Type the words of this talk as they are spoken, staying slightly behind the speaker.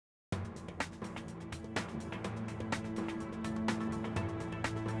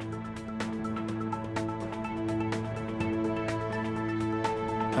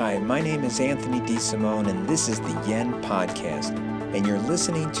Hi, my name is Anthony DeSimone, and this is the Yen Podcast. And you're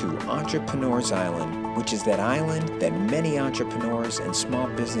listening to Entrepreneur's Island, which is that island that many entrepreneurs and small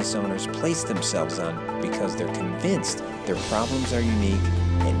business owners place themselves on because they're convinced their problems are unique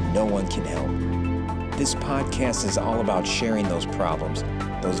and no one can help. This podcast is all about sharing those problems,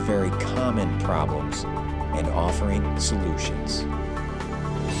 those very common problems, and offering solutions.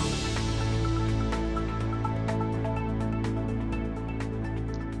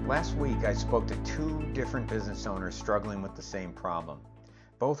 Last week, I spoke to two different business owners struggling with the same problem.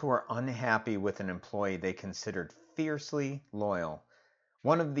 Both were unhappy with an employee they considered fiercely loyal.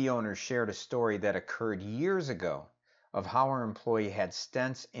 One of the owners shared a story that occurred years ago of how our employee had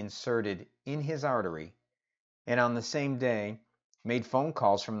stents inserted in his artery and on the same day made phone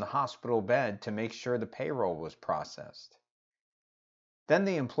calls from the hospital bed to make sure the payroll was processed. Then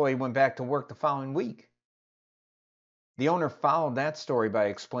the employee went back to work the following week. The owner followed that story by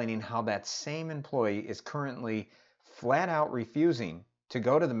explaining how that same employee is currently flat out refusing to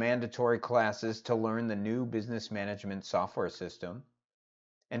go to the mandatory classes to learn the new business management software system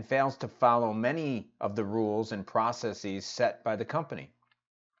and fails to follow many of the rules and processes set by the company.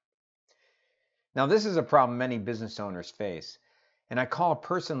 Now, this is a problem many business owners face, and I call a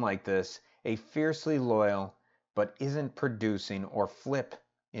person like this a fiercely loyal but isn't producing or flip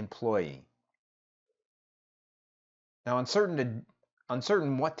employee. Now,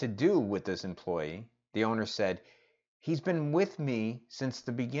 uncertain what to do with this employee, the owner said, "He's been with me since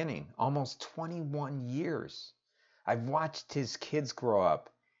the beginning, almost 21 years. I've watched his kids grow up,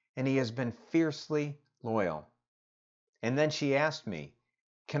 and he has been fiercely loyal." And then she asked me,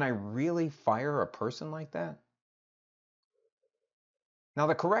 "Can I really fire a person like that?" Now,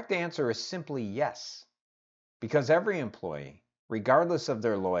 the correct answer is simply yes, because every employee, regardless of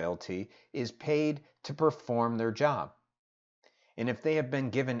their loyalty, is paid to perform their job. And if they have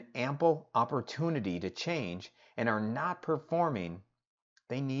been given ample opportunity to change and are not performing,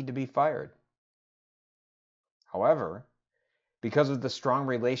 they need to be fired. However, because of the strong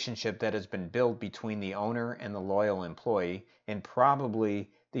relationship that has been built between the owner and the loyal employee, and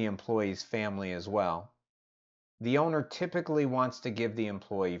probably the employee's family as well, the owner typically wants to give the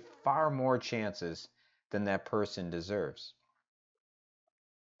employee far more chances than that person deserves.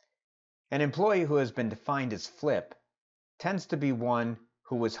 An employee who has been defined as flip tends to be one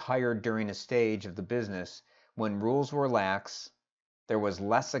who was hired during a stage of the business when rules were lax, there was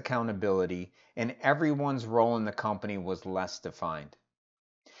less accountability, and everyone's role in the company was less defined.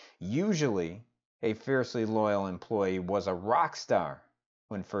 Usually, a fiercely loyal employee was a rock star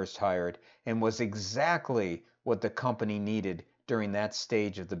when first hired and was exactly what the company needed during that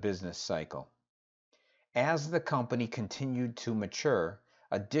stage of the business cycle. As the company continued to mature,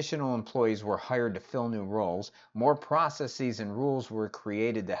 additional employees were hired to fill new roles, more processes and rules were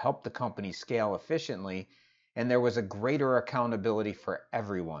created to help the company scale efficiently, and there was a greater accountability for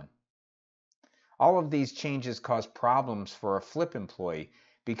everyone. All of these changes caused problems for a flip employee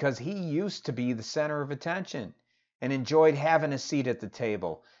because he used to be the center of attention and enjoyed having a seat at the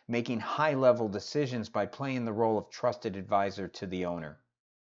table, making high-level decisions by playing the role of trusted advisor to the owner.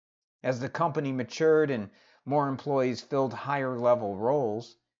 As the company matured and more employees filled higher level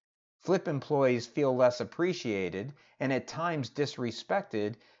roles, flip employees feel less appreciated and at times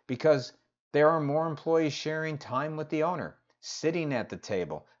disrespected because there are more employees sharing time with the owner, sitting at the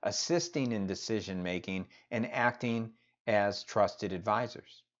table, assisting in decision making, and acting as trusted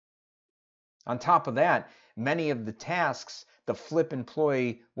advisors. On top of that, many of the tasks the flip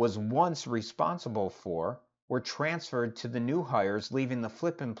employee was once responsible for were transferred to the new hires, leaving the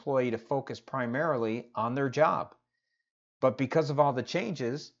flip employee to focus primarily on their job. But because of all the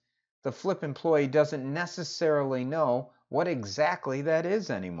changes, the flip employee doesn't necessarily know what exactly that is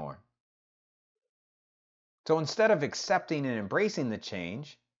anymore. So instead of accepting and embracing the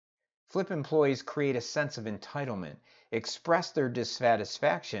change, flip employees create a sense of entitlement, express their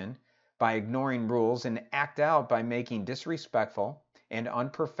dissatisfaction by ignoring rules, and act out by making disrespectful and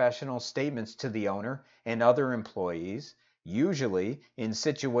unprofessional statements to the owner and other employees, usually in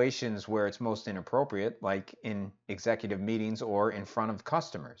situations where it's most inappropriate, like in executive meetings or in front of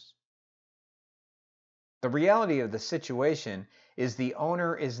customers. The reality of the situation is the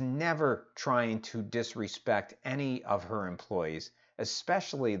owner is never trying to disrespect any of her employees,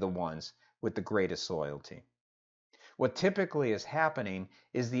 especially the ones with the greatest loyalty. What typically is happening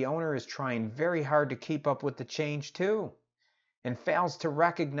is the owner is trying very hard to keep up with the change too, and fails to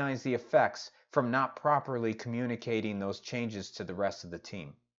recognize the effects from not properly communicating those changes to the rest of the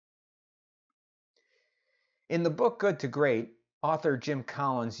team. In the book Good to Great, author Jim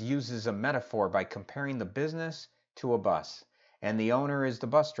Collins uses a metaphor by comparing the business to a bus. and the owner is the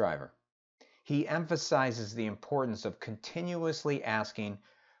bus driver. He emphasizes the importance of continuously asking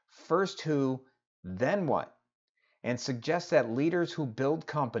first who, then what, and suggests that leaders who build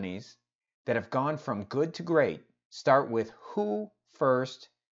companies that have gone from good to great start with who first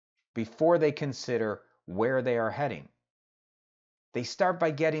before they consider where they are heading. They start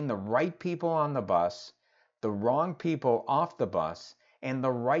by getting the right people on the bus, the wrong people off the bus, and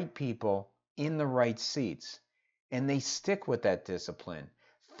the right people in the right seats. And they stick with that discipline.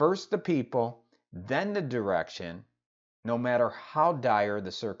 First the people, then the direction, no matter how dire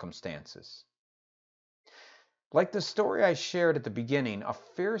the circumstances. Like the story I shared at the beginning, a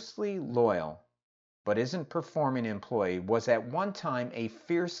fiercely loyal but isn't performing employee was at one time a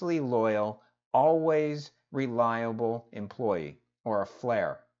fiercely loyal, always reliable employee, or a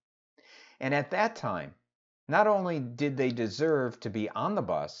flare. And at that time, not only did they deserve to be on the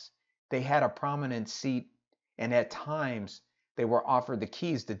bus, they had a prominent seat, and at times they were offered the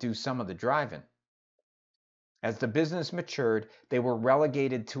keys to do some of the driving. As the business matured, they were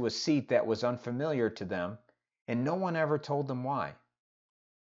relegated to a seat that was unfamiliar to them, and no one ever told them why.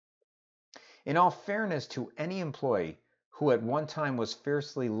 In all fairness to any employee who at one time was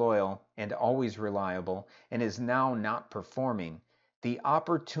fiercely loyal and always reliable and is now not performing, the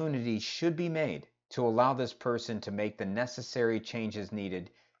opportunity should be made to allow this person to make the necessary changes needed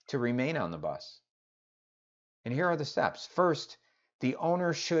to remain on the bus. And here are the steps. First, the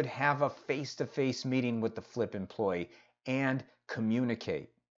owner should have a face-to-face meeting with the flip employee and communicate.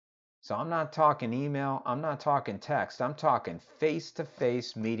 So I'm not talking email, I'm not talking text, I'm talking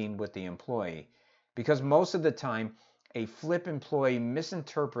face-to-face meeting with the employee. Because most of the time, a flip employee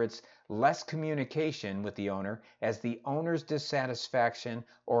misinterprets less communication with the owner as the owner's dissatisfaction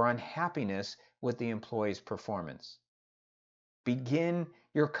or unhappiness with the employee's performance. Begin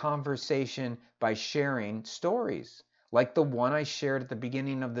your conversation by sharing stories, like the one I shared at the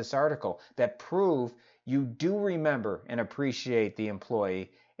beginning of this article, that prove you do remember and appreciate the employee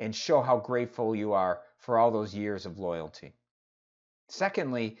and show how grateful you are for all those years of loyalty.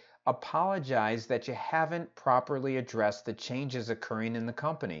 Secondly, apologize that you haven't properly addressed the changes occurring in the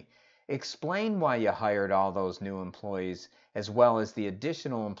company. Explain why you hired all those new employees as well as the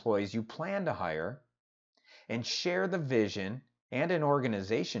additional employees you plan to hire, and share the vision and an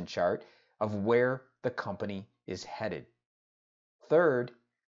organization chart of where the company is headed. Third,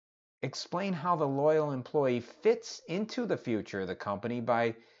 explain how the loyal employee fits into the future of the company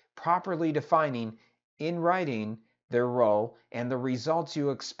by properly defining in writing their role and the results you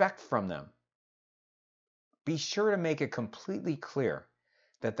expect from them. Be sure to make it completely clear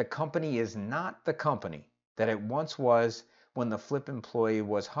that the company is not the company that it once was when the flip employee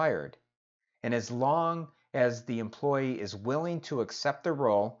was hired. And as long as the employee is willing to accept the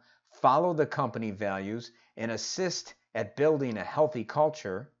role, follow the company values, and assist at building a healthy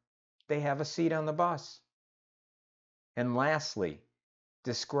culture, they have a seat on the bus. And lastly,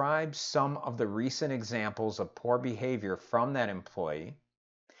 describe some of the recent examples of poor behavior from that employee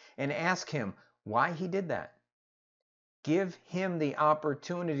and ask him why he did that. Give him the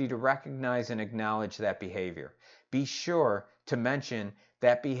opportunity to recognize and acknowledge that behavior. Be sure to mention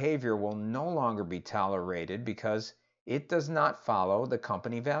that behavior will no longer be tolerated because it does not follow the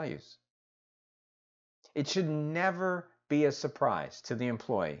company values. It should never be a surprise to the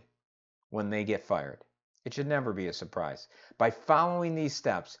employee when they get fired. It should never be a surprise. By following these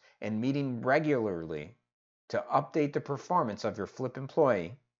steps and meeting regularly to update the performance of your flip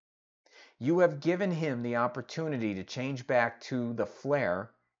employee, you have given him the opportunity to change back to the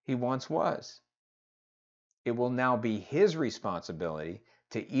flair he once was. It will now be his responsibility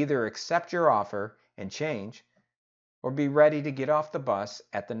to either accept your offer and change or be ready to get off the bus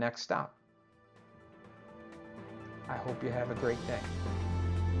at the next stop. I hope you have a great day.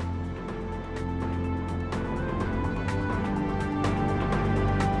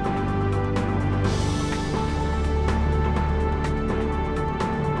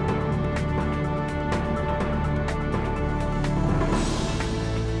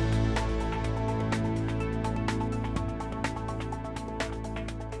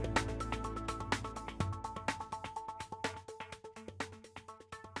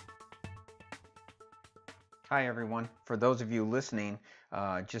 Hi everyone. For those of you listening,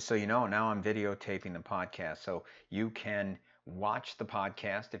 just so you know, now I'm videotaping the podcast, so you can watch the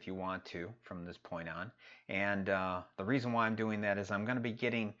podcast if you want to from this point on. And the reason why I'm doing that is I'm going to be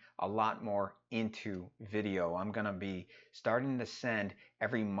getting a lot more into video. I'm going to be starting to send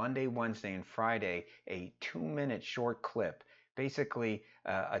every Monday, Wednesday, and Friday a 2-minute short clip, basically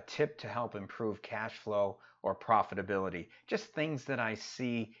a tip to help improve cash flow or profitability. Just things that I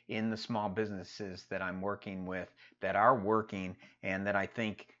see in the small businesses that I'm working with that are working and that I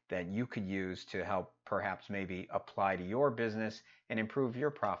think that you could use to help perhaps maybe apply to your business and improve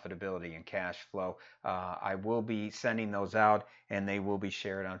your profitability and cash flow. I will be sending those out and they will be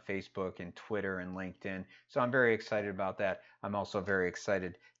shared on Facebook and Twitter and LinkedIn. So I'm very excited about that. I'm also very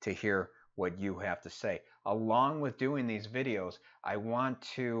excited to hear what you have to say. Along with doing these videos, I want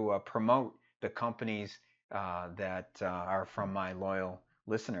to promote the companies that are from my loyal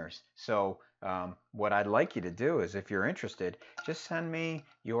listeners. So what I'd like you to do is, if you're interested, just send me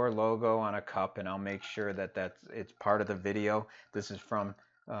your logo on a cup, and I'll make sure that it's part of the video. This is from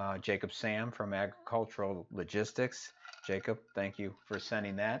Jacob Sam from Agricultural Logistics. Jacob, thank you for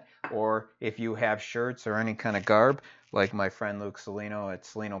sending that. Or if you have shirts or any kind of garb, like my friend Luke Salino at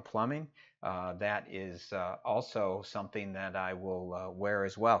Salino Plumbing, that is also something that I will wear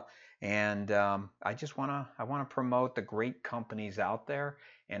as well. And I want to promote the great companies out there,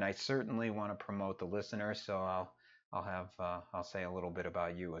 and I certainly want to promote the listeners. So I'll say a little bit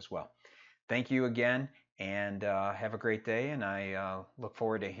about you as well. Thank you again, and have a great day. And I look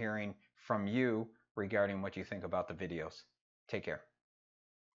forward to hearing from you regarding what you think about the videos. Take care.